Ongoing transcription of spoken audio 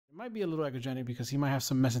might be a little echogenic because he might have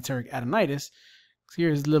some mesenteric adenitis.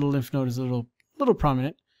 Here his little lymph node is a little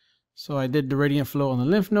prominent. So I did the radiant flow on the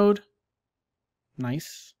lymph node.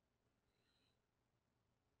 Nice.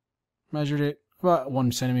 Measured it about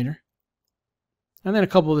 1 centimeter. And then a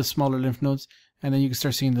couple of the smaller lymph nodes. And then you can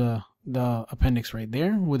start seeing the appendix right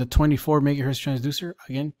there with a 24 megahertz transducer.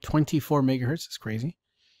 Again, 24 megahertz. It's crazy.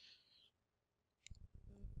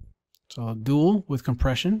 So dual with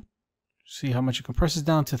compression. See how much it compresses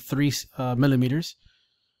down to 3 millimeters.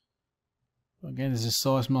 Again, this is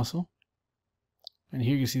psoas muscle. And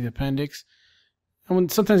here you see the appendix. And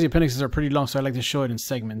sometimes the appendixes are pretty long, so I like to show it in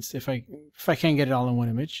segments. If I can't get it all in one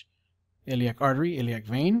image. Iliac artery, iliac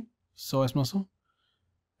vein, psoas muscle.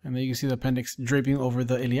 And then you can see the appendix draping over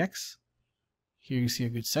the iliacs. Here you see a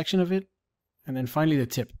good section of it. And then finally the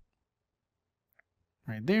tip.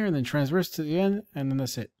 Right there, and then transverse to the end, and then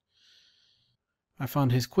that's it. I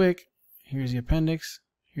found his quick. Here's the appendix.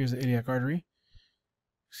 Here's the iliac artery.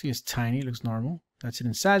 See, it's tiny, it looks normal. That's it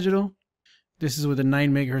in sagittal. This is with a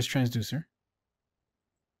 9 megahertz transducer.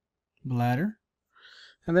 Bladder.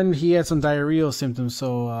 And then he had some diarrheal symptoms,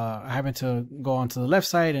 so I happened to go onto the left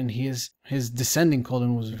side, and his descending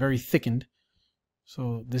colon was very thickened.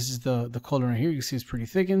 So this is the colon right here. You can see it's pretty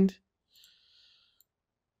thickened.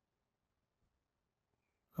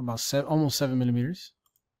 About almost 7 millimeters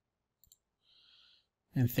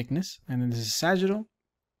in thickness. And then this is sagittal.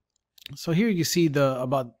 So here you can see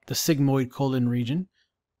about the sigmoid colon region.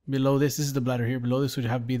 Below this is the bladder here. Below this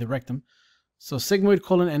would be the rectum. So sigmoid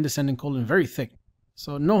colon and descending colon, very thick.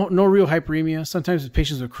 So no real hyperemia. Sometimes with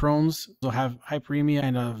patients with Crohn's will have hyperemia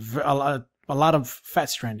and a lot of fat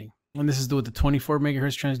stranding. And this is with the 24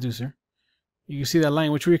 megahertz transducer. You can see that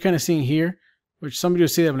line, which we're kind of seeing here, which somebody will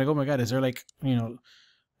see that and like, oh my God, is there like,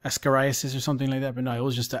 ascariasis or something like that? But no, it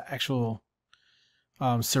was just the actual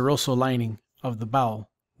serosal lining of the bowel.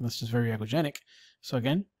 That's just very echogenic. So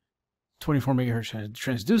again, 24 megahertz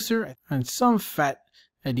transducer and some fat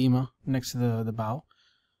edema next to the bowel.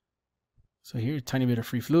 So here, a tiny bit of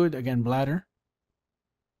free fluid. Again, bladder.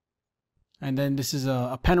 And then this is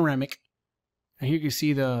a panoramic. And here you can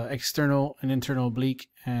see the external and internal oblique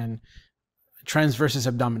and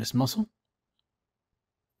transversus abdominis muscle.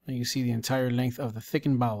 And you see the entire length of the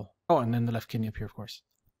thickened bowel. Oh, and then the left kidney up here, of course.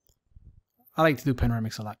 I like to do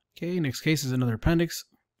panoramics a lot. Okay, next case is another appendix.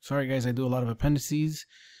 Sorry guys, I do a lot of appendices.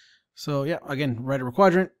 So yeah, again, right upper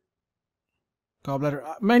quadrant,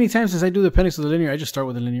 gallbladder. Many times as I do the appendix with the linear, I just start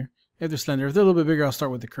with the linear. If they're slender, if they're a little bit bigger, I'll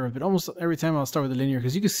start with the curve. But almost every time I'll start with the linear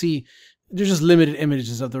because you can see there's just limited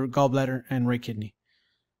images of the gallbladder and right kidney.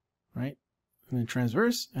 Right? And then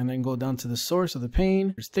transverse, and then go down to the source of the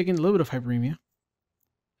pain. There's thickened, a little bit of hyperemia.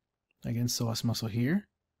 Again, psoas muscle here.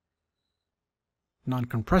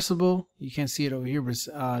 Non-compressible. You can't see it over here, but it's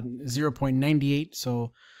 0.98,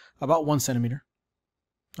 so about 1 centimeter.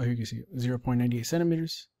 Oh, here you can see it, 0.98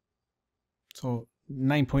 centimeters. So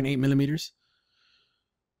 9.8 millimeters.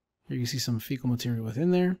 Here you can see some fecal material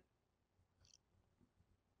within there.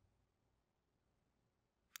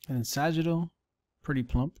 And then sagittal, pretty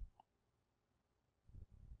plump.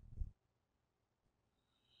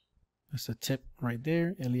 That's the tip right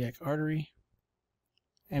there, iliac artery.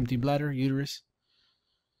 Empty bladder, uterus.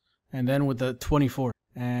 And then with the 24.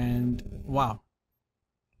 And wow.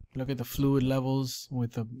 Look at the fluid levels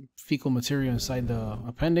with the fecal material inside the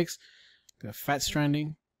appendix. The fat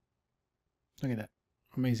stranding. Look at that.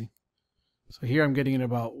 Amazing. So here I'm getting it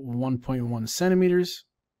about 1.1 centimeters.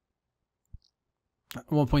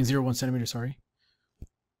 1.01 centimeters, sorry.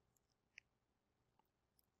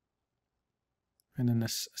 And then the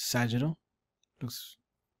sagittal. Looks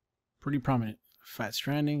pretty prominent. Fat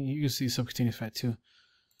stranding. You can see subcutaneous fat too.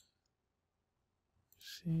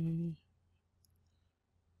 See.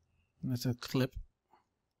 And that's a clip.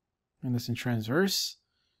 And that's in transverse.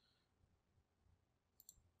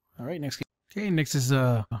 Alright, next. Okay, next is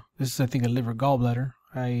I think a liver gallbladder.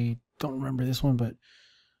 I don't remember this one, but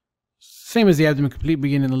same as the abdomen complete,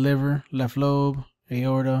 beginning in the liver, left lobe,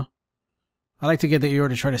 aorta. I like to get the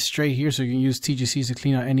aorta try to straight here so you can use TGCs to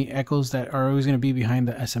clean out any echoes that are always going to be behind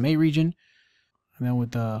the SMA region. And then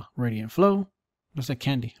with the radiant flow, looks like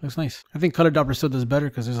candy. Looks nice. I think color Doppler still does better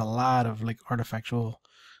because there's a lot of like artifactual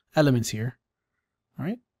elements here. All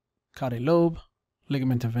right, caudate lobe,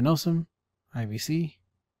 ligamentum venosum, IVC.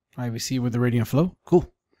 IVC with the radiant flow.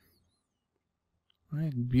 Cool. All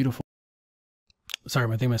right, beautiful. Sorry,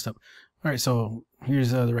 my thing messed up. All right, so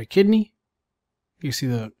here's the right kidney. You see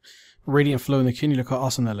the radiant flow in the kidney. Look how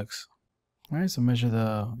awesome that looks. All right, so measure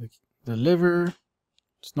the liver.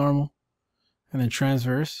 It's normal. And then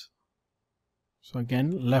transverse. So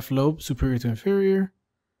again, left lobe, superior to inferior.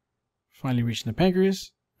 Finally reaching the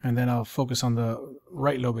pancreas. And then I'll focus on the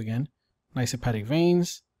right lobe again. Nice hepatic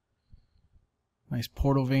veins. Nice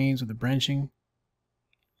portal veins with the branching.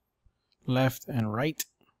 Left and right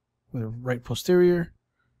with a right posterior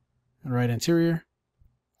and right anterior.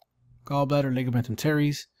 Gallbladder, ligamentum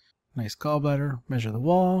teres. Nice gallbladder. Measure the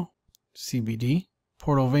wall. CBD.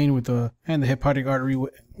 Portal vein with the hepatic artery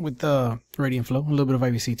with the radiant flow. A little bit of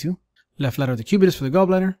IVC too. Left lateral decubitus for the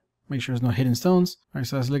gallbladder. Make sure there's no hidden stones. Alright,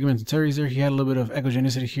 so that's ligamentum teres there. He had a little bit of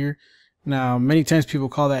echogenicity here. Now, many times people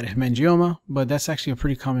call that hemangioma, but that's actually a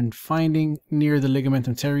pretty common finding near the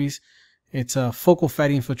ligamentum teres. It's a focal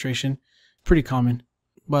fatty infiltration. Pretty common.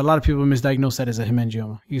 But a lot of people misdiagnose that as a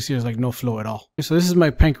hemangioma. You see there's like no flow at all. So this is my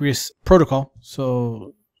pancreas protocol.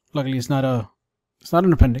 So luckily it's not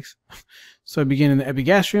an appendix. So I begin in the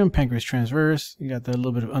epigastrium, pancreas transverse. You got the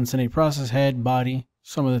little bit of uncinate process, head, body.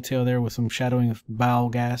 Some of the tail there with some shadowing of bowel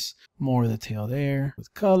gas. More of the tail there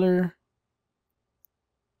with color.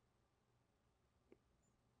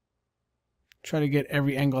 Try to get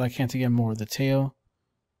every angle I can to get more of the tail.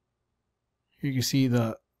 Here you can see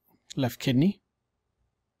the left kidney.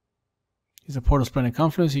 Is a portal splenic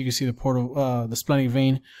confluence. You can see the portal, the splenic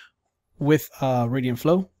vein with radiant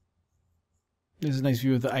flow. This is a nice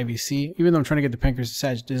view of the IVC. Even though I'm trying to get the pancreas to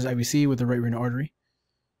sag, this is IVC with the right renal artery.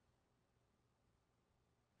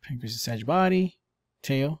 Pancreas to sag body,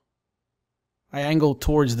 tail. I angle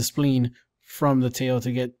towards the spleen from the tail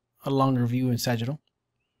to get a longer view in sagittal.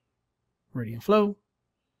 Radiant flow.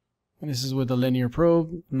 And this is with the linear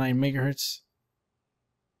probe, 9 megahertz.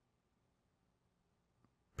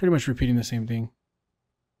 Pretty much repeating the same thing.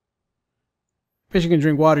 Patient can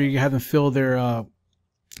drink water. You can have them fill their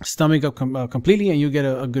stomach up completely, and you get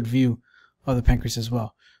a good view of the pancreas as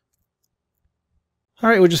well. All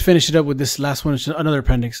right, we'll just finish it up with this last one. It's another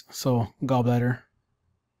appendix. So gallbladder,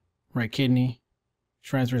 right kidney,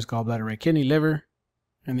 transverse gallbladder, right kidney, liver,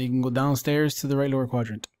 and then you can go downstairs to the right lower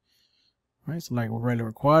quadrant. All right, so like right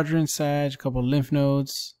lower quadrant, sag, a couple of lymph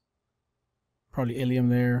nodes, probably ileum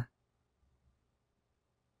there.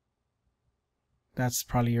 That's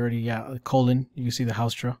probably already, yeah, colon. You can see the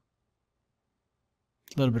haustra.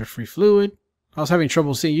 A little bit of free fluid. I was having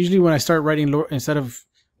trouble seeing. Usually when I start writing, instead of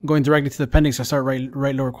going directly to the appendix, I start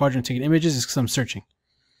right lower quadrant taking images. It's because I'm searching.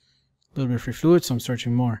 A little bit of free fluid, so I'm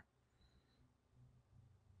searching more.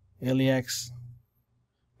 Iliacs.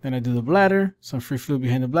 Then I do the bladder. Some free fluid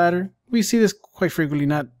behind the bladder. We see this quite frequently,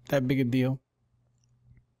 not that big a deal.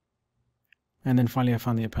 And then finally I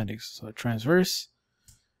found the appendix. So transverse.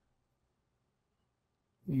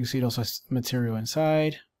 You see it also has material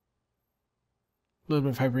inside. A little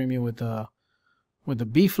bit of hyperemia with the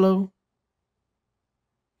B flow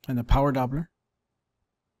and the power Doppler.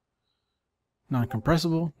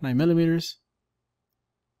 Non-compressible, 9 millimeters.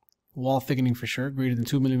 Wall thickening for sure, greater than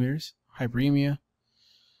 2 millimeters. Hyperemia.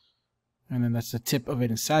 And then that's the tip of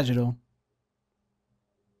it in sagittal.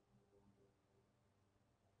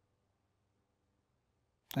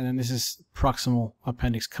 And then this is proximal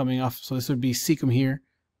appendix coming off. So this would be cecum here,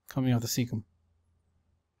 coming off the cecum.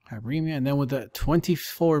 Hyperemia, and then with the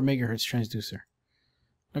 24 megahertz transducer.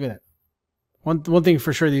 Look at that. One thing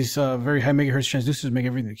for sure, these very high megahertz transducers make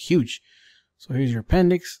everything huge. So here's your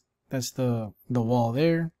appendix. That's the wall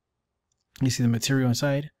there. You see the material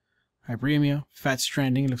inside. Hyperemia, fat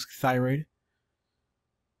stranding, looks like thyroid.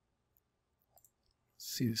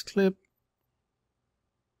 See this clip.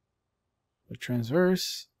 The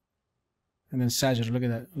transverse. And then sagittal, look at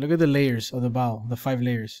that. Look at the layers of the bowel, the 5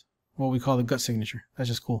 layers. What we call the gut signature. That's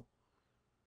just cool.